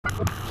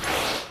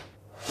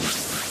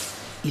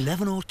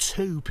11 or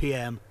 2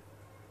 p.m.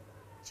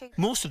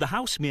 Most of the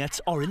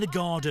housemates are in the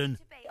garden.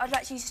 I'd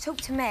like you to talk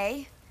to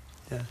me.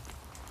 Yeah.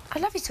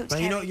 I'd love you to talk to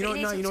me. You know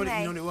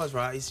what it was,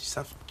 right? He's just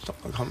have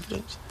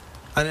confidence.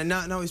 And then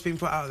now it's been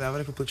put out there, I've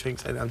had a couple of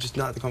drinks and I'm just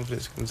not the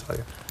confidence to come and tell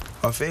you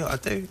how I feel. I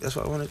do. That's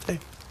what I want to do.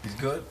 He's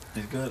good.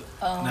 He's good.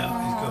 Oh. No,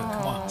 he's good.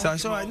 Come on. So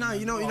it's all right. No,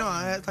 you know,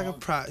 I act like a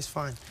prat. It's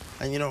fine.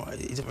 And you know what?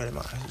 It doesn't really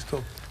matter. It's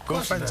cool.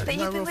 We're friends. But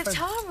you've been with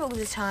Tara all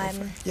the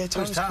time. Yeah,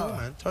 Tara's cool,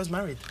 man. Tara's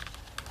married.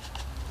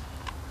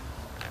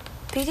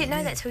 But you didn't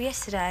know that till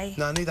yesterday.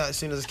 No, I knew that as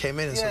soon as I came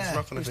in and started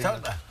rocking on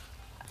the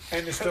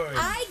End the story.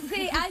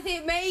 I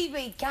think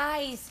maybe,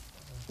 guys,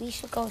 we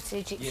should go to the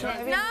Egyptian.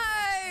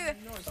 Yeah.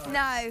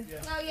 No.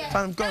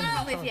 I'm gone.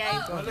 I'm with you.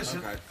 Well,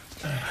 listen.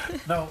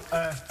 No,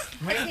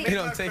 You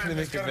know, I'm taking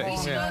the mick a bit.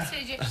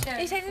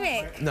 Are you taking the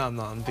mick? No, I'm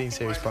not. I'm being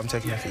serious, but I'm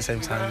taking the mick at the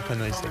same time,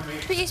 depending on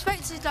anything. But you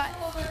spoke to, like,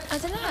 I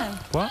don't know.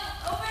 What?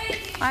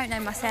 I don't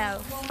know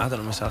myself. I don't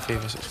know myself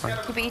either, so it's fine.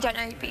 Yeah, but you don't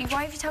know. But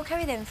why have you told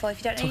Kerry then for if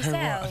you don't know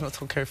yourself? I've not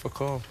told Kerry for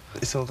all.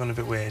 It's all gone a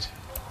bit weird.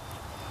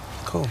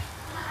 Cool.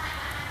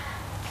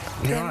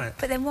 You're right.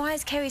 But then why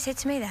has Kerry said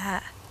to me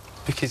that?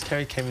 Because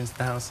Kerry came into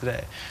the house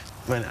today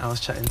when I was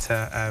chatting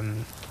to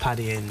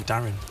Paddy and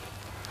Darren.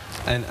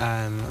 And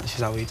she's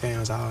like, what are you doing? I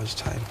was like, oh, I was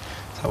just chatting.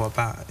 She's like, what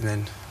about? And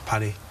then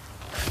Paddy.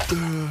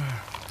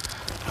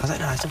 I was like,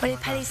 no, it's not. What did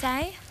Paddy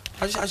say?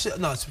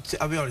 No,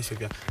 I'll be honest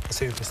with you. I was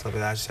saying this a little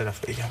bit. I just said, I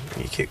thought,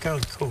 you're a cute girl,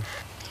 you're cool.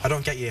 I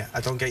don't get you.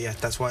 I don't get you.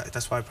 That's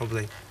why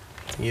probably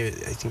I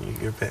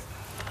think you're a bit.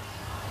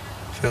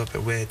 I feel a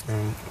bit weird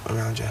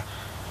around you.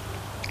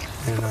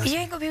 You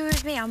ain't got to be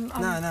with me. I'm. No. Do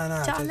you know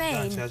what I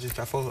mean?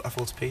 I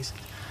fall to pieces.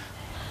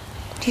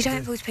 You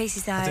don't fall to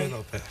pieces though. I do a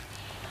little bit.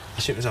 I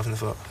shoot myself in the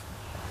foot.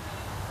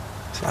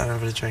 So I don't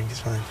have a drink. It's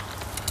fine.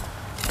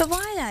 But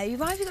why though?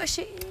 Why have you got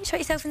to shot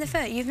yourself in the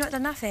foot? You've not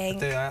done nothing. I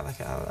do. I act like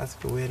that's a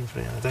bit weird in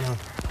front of you. I don't know.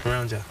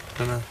 Around you. I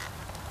don't know.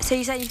 So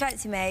you saying you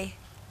fancy me?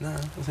 No, I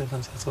don't think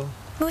fancy at all.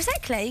 Well,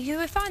 exactly. You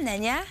were fine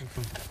then, yeah?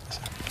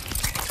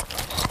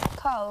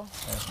 Cole.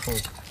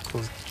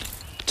 Cool.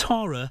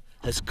 Tara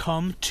has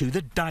come to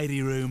the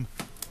diary room.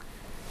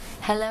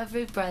 Hello,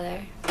 big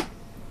brother.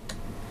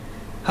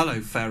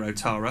 Hello, Pharaoh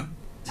Tara.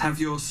 Have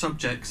your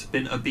subjects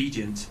been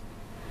obedient?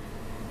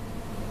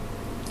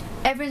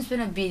 Everyone's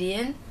been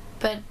obedient,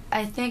 but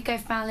I think I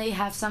finally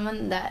have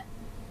someone that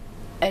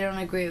I don't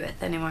agree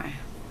with anymore.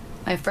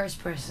 My first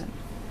person.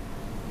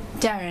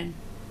 Darren.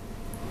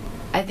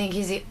 I think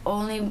he's the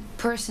only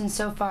person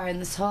so far in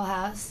this whole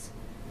house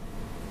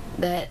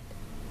that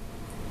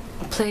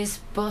plays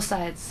both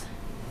sides.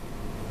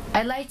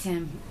 I liked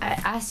him. I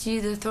asked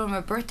you to throw him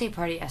a birthday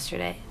party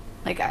yesterday.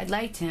 Like, I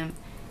liked him.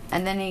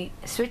 And then he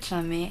switched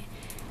on me.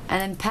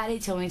 And then Paddy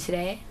told me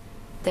today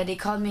that he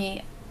called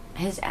me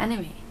his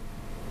enemy.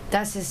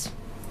 That's his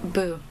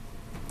boo.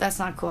 That's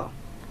not cool.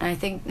 And I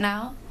think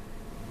now,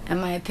 in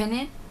my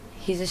opinion,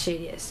 he's the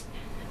shadiest.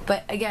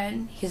 But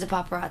again, he's a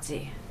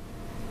paparazzi.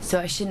 So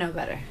I should know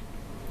better.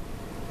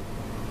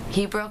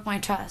 He broke my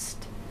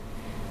trust.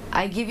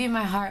 I give you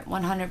my heart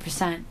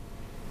 100%.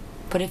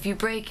 But if you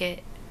break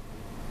it,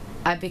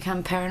 I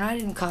become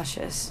paranoid and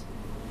cautious.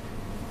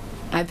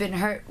 I've been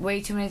hurt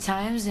way too many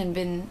times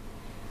and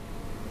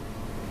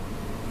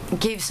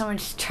gave so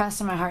much trust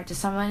in my heart to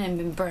someone and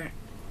been burnt.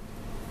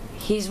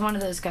 He's one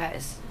of those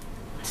guys.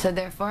 So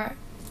therefore,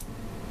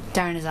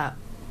 Darren is out.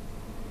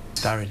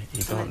 Darren,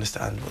 you don't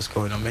understand what's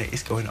going on, mate.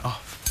 It's going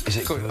off. Is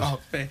it going good?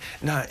 off, mate?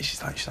 No,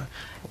 she's like...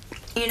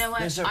 You know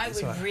what? No, I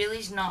would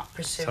really not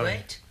pursue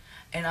it,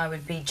 and I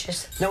would be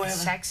just a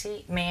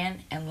sexy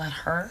man and let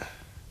her.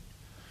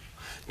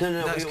 No,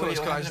 it's cool, it's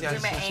cool.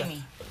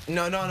 Amy.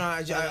 No.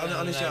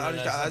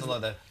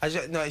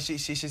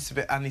 She's just a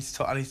bit. I need to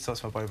talk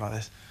to my boy about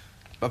this.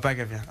 I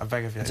beg of you.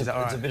 Is that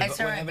all right? It's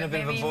all right.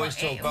 Whenever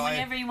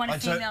you want a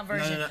female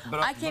version.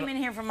 I came in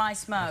here for my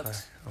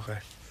smokes. Okay.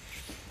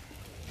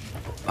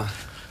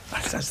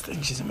 I just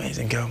think she's an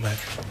amazing girl, man.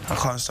 I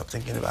can't stop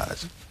thinking about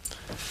it.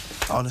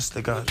 Honest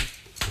to God.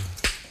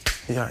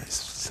 Yeah,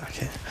 it's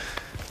like it.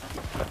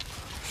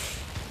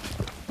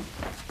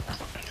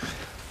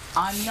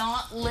 I'm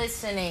not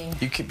listening.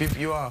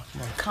 You are.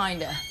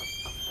 Kinda.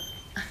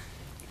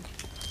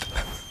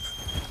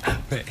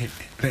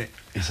 Mate.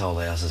 His whole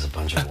house is a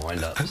bunch of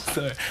wind-ups. I'm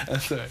sorry.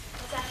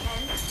 What's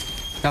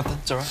happened? Nothing,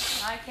 it's all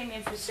right. I came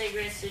in for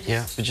cigarettes.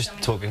 Yeah, we're just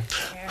talking.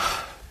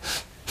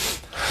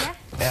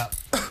 Yeah?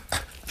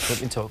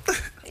 Let me talk.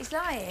 He's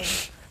lying.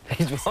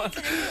 He's what?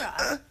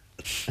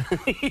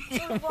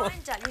 You're a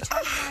wind-up. You're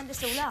trying to wind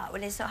us all up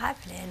when it's not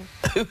happening.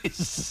 Who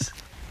is...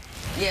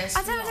 Yes.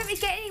 I don't really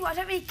get anyone. I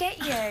don't really get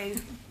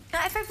you.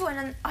 Not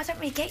everyone. I don't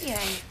really get you.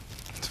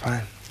 It's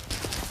fine.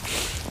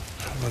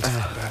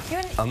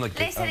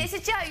 Listen, it's a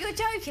joke. You're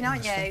joking,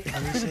 aren't you?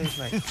 I'm being serious,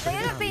 mate. No,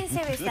 you're not being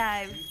serious,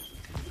 though.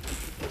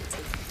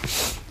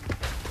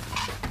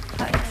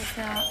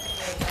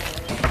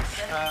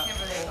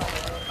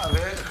 I've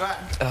heard the crack.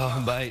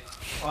 Oh, mate,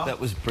 that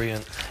was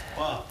brilliant.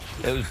 What?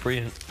 It was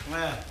brilliant.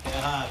 Yeah,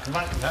 come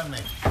back and tell me.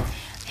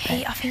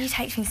 I think you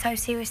take things so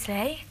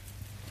seriously.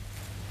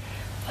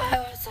 Why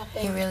was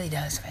He really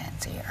does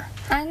fancy her.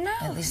 I know.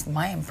 At least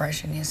my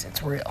impression is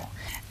it's real.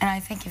 And I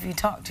think if you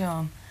talk to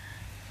him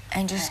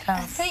and just go,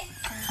 I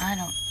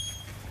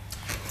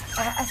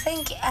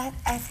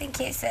think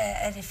it's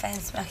a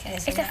defense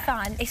mechanism. It's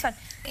fun. It's fun.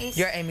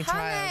 You're Amy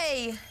Childs.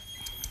 Honey,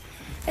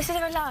 let's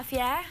have a laugh,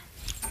 yeah?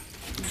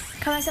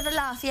 Come on, let's have a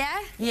laugh, yeah?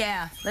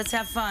 Yeah, let's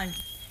have fun.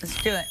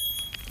 Let's do it.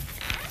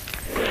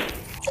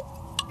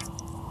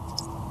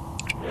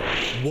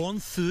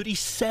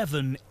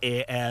 1:37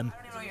 a.m.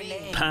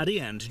 Paddy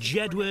and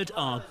Jedward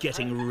are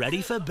getting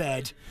ready for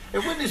bed.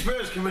 If Whitney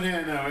Spears come in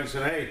here now and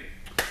said, "Hey,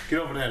 get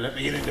over there, let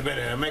me get into bed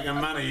here, make a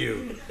man of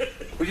you,"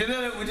 would you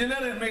let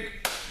her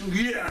make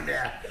get on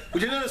there?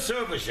 Would you let her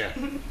service you?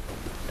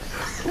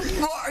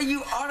 What are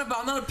you on about?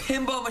 I'm not a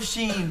pinball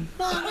machine.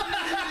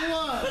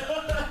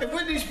 What? If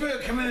Whitney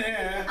Spears come in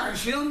here and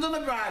she undone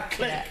the bar,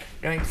 click.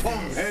 Yeah, Boom,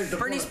 here's the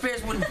Britney bullet.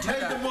 Spears wouldn't do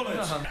Here's that. the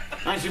bullets.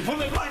 And she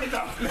pulled it right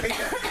off. Get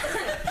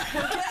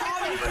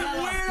out, you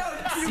weirdo!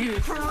 You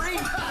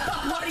freak!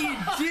 What are you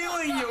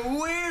doing, you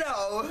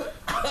weirdo?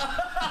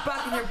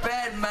 Back in your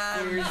bed,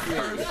 man.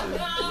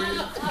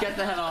 Get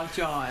the hell off,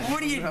 John.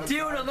 What are you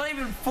doing? I'm not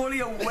even fully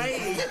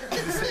awake.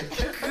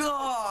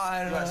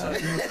 God.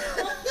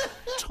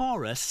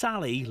 Tara,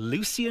 Sally,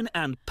 Lucian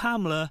and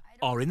Pamela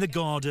are in the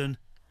garden.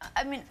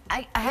 I mean,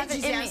 I have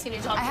it in me.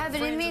 I have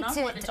it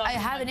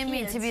in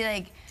me to be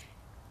like,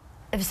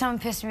 if someone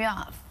pissed me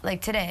off,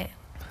 like today,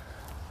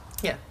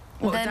 Yeah.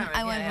 then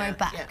I went right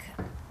back.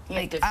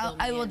 Like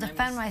I will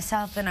defend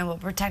myself and I will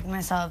protect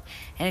myself.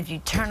 And if you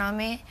turn on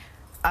me,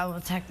 I will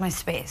protect my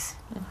space.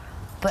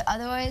 But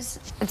otherwise,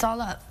 it's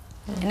all up.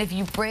 And if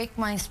you break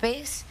my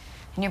space,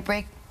 and you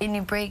break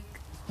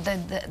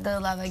the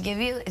love I give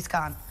you, it's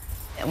gone.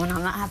 And when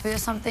I'm not happy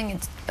with something,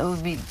 it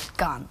would be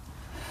gone.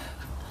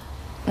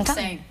 I'm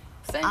telling you.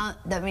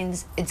 That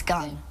means it's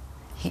gone.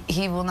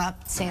 He will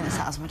not stay in this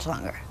house much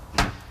longer.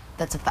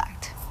 That's a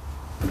fact.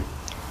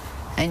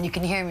 And you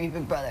can hear me,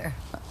 big brother.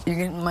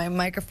 My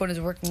microphone is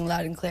working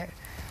loud and clear.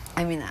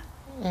 I mean that.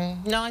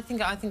 No, I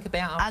think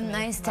about. I'm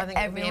nice to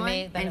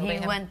everyone, and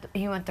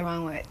he went the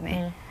wrong way with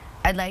me.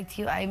 I liked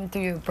you. I even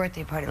threw you a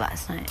birthday party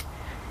last night,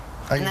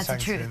 and that's the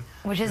truth.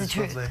 Which is the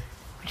truth.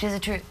 Which is the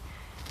truth.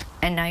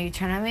 And now you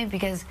turn on me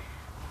because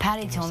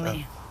Patty told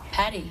me.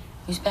 Patty?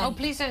 Who's Patty? Oh,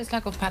 please don't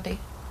slag off Patty.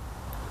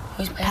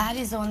 Who's Patty?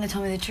 Patty's the one that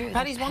told me the truth.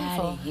 Patty's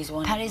wonderful. He's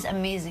wonderful. Patty's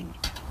amazing.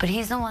 But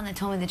he's the one that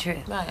told me the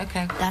truth. Right,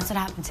 okay. That's what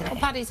happened today. Well,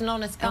 Paddy's an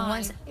honest guy. And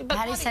once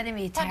Patty said to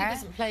me, Tara... Paddy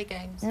doesn't play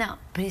games. No,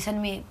 but he said to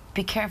me,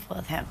 be careful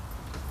with him.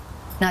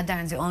 Now,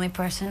 Darren's the only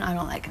person I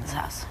don't like in this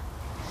house.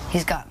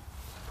 He's gone.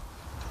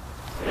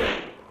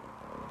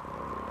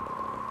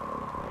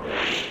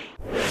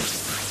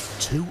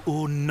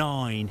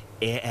 (2:09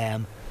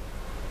 a.m.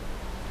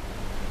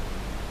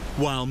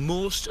 While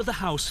most of the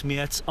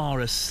housemates are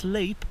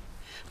asleep,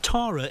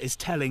 Tara is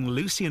telling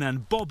Lucian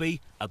and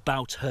Bobby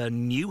about her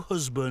new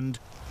husband.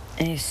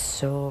 And he's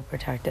so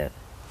protective.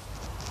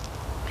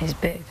 He's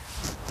big.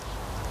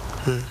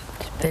 He's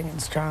big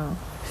and strong.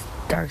 He's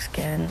dark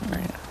skin,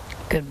 like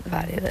good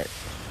body that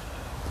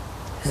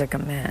is like a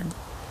man.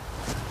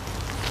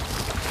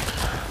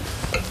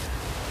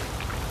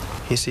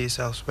 You see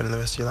yourself spending the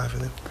rest of your life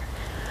with him?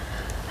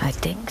 I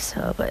think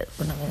so, but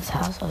when I'm in his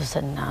house, all of a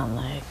sudden now I'm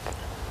like,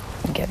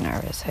 I get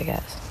nervous, I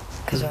guess.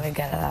 Because when I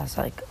get to the house,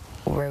 like,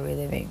 where are we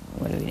living?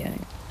 What are we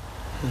doing?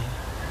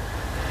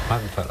 I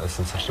haven't felt this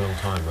in such a long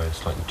time, where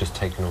it's like just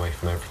taken away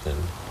from everything.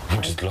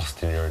 You're just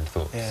lost in your own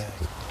thoughts. Yeah.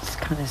 It's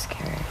kind of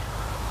scary.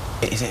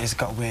 It's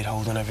got a weird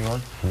hold on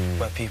everyone,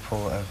 where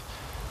people have...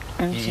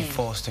 You're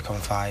forced to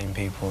confide in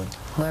people.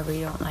 Whoever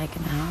you don't like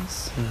in the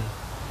house,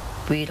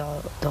 we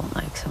all don't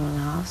like someone in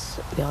the house,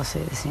 we all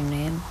say the same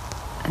name,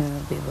 and then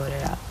they'll be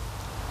voted out.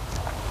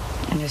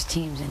 And there's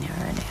teams in here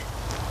already.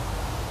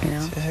 You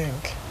know? Do you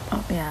think?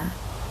 Oh, yeah.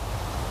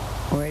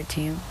 We're a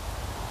team.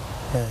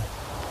 Yeah.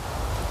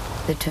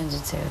 The twins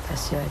would say with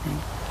us too, I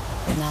think.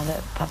 But now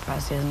that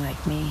Paparazzi doesn't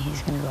like me,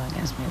 he's going to go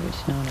against me,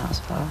 which no one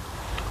else will.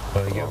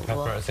 Well, you get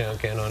Paparazzi not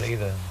getting on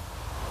either.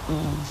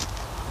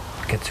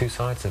 Get two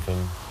sides of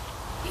him.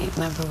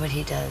 Remember what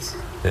he does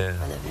for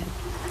a living.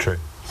 True.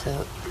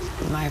 So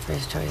my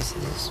first choice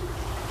is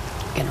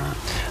get out.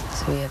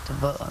 So we have to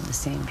vote on the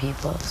same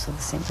people, so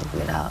the same people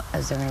get out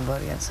as they're going to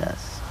vote against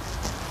us.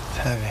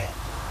 Heavy.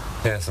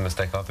 Yeah, it's a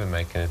mistake I've been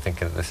making,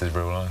 thinking that this is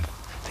real life.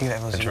 Thinking that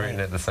everyone's treating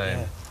it the same.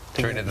 Yeah.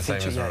 Treating it the same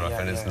as real life,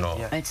 and it's not.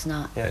 It's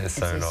not. It's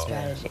so a not.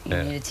 strategy. You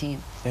need a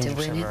team to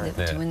win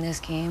it. To win this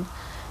game,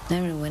 not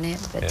even to win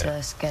it, but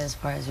to get as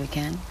far as we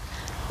can.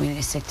 We need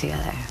to stick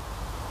together.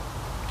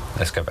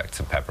 Let's go back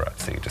to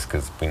Paparazzi, just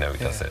because we know he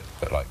does it.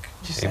 But like,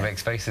 he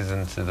makes faces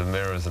into the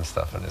mirrors and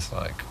stuff, and it's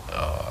like,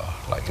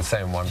 oh, like he's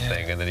saying one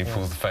thing, and then he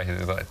pulls the face.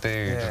 It's like,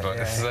 dude,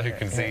 it's so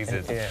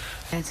conceited.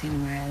 I'd say in the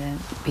mirror than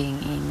being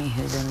Amy,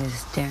 who's in this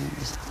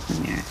stares in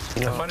the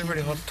mirror. I find it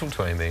really hard to talk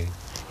to Amy.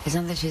 It's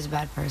not that she's a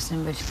bad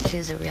person, but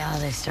she's a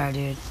reality star,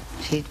 dude.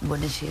 What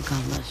did she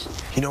accomplish?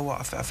 You know what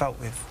I felt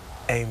with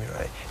Amy,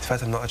 right? It's the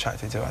fact I'm not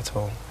attracted to her at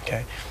all,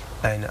 okay?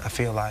 And I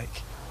feel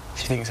like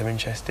she thinks I'm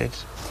interested.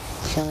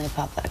 She only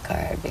popped that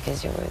card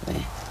because you're with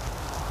me.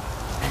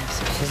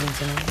 So she's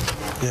into me?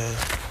 Yeah.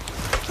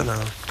 I don't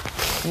know.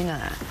 You know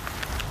that?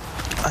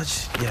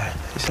 Yeah,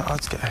 it's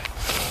hard to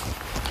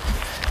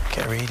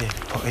get a reading.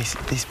 But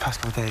these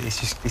past couple of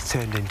days, it's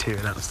turned into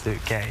an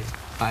absolute game.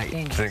 Do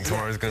you think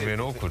tomorrow's going to be an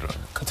awkward one?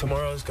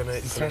 Tomorrow's going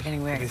to start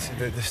getting weird. This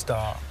is the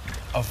start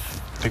of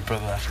Big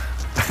Brother.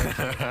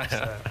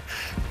 So,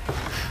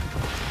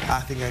 I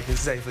think I can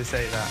safely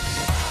say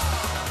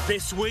that.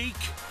 This week,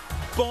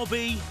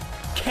 Bobby,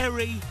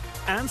 Kerry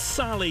and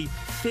Sally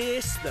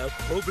face the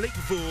public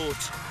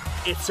vote.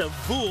 It's a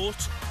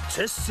vote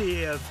to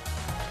save.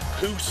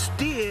 Who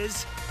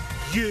steers?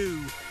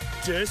 You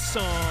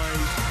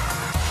decide.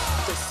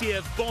 To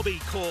save Bobby,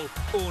 call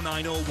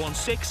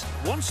 09016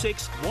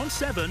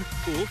 1617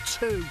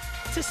 02.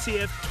 To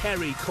save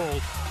Kerry, call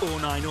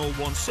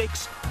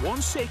 09016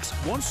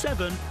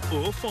 1617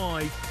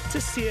 05.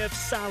 To save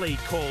Sally,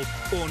 call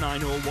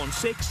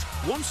 09016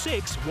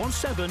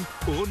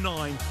 1617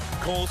 09.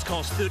 Calls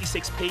cost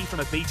 36p from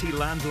a BT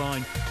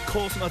landline.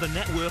 Calls from other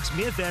networks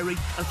may vary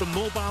and from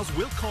mobiles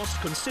will cost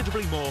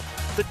considerably more.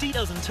 For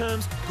details and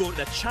terms, go to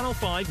the Channel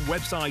 5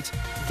 website.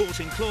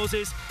 Voting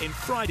closes in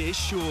Friday's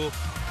show.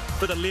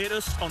 For the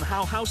latest on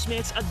how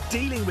housemates are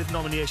dealing with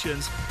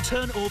nominations,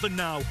 turn over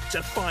now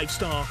to 5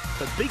 Star,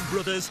 the Big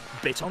Brother's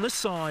bit on the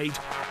side.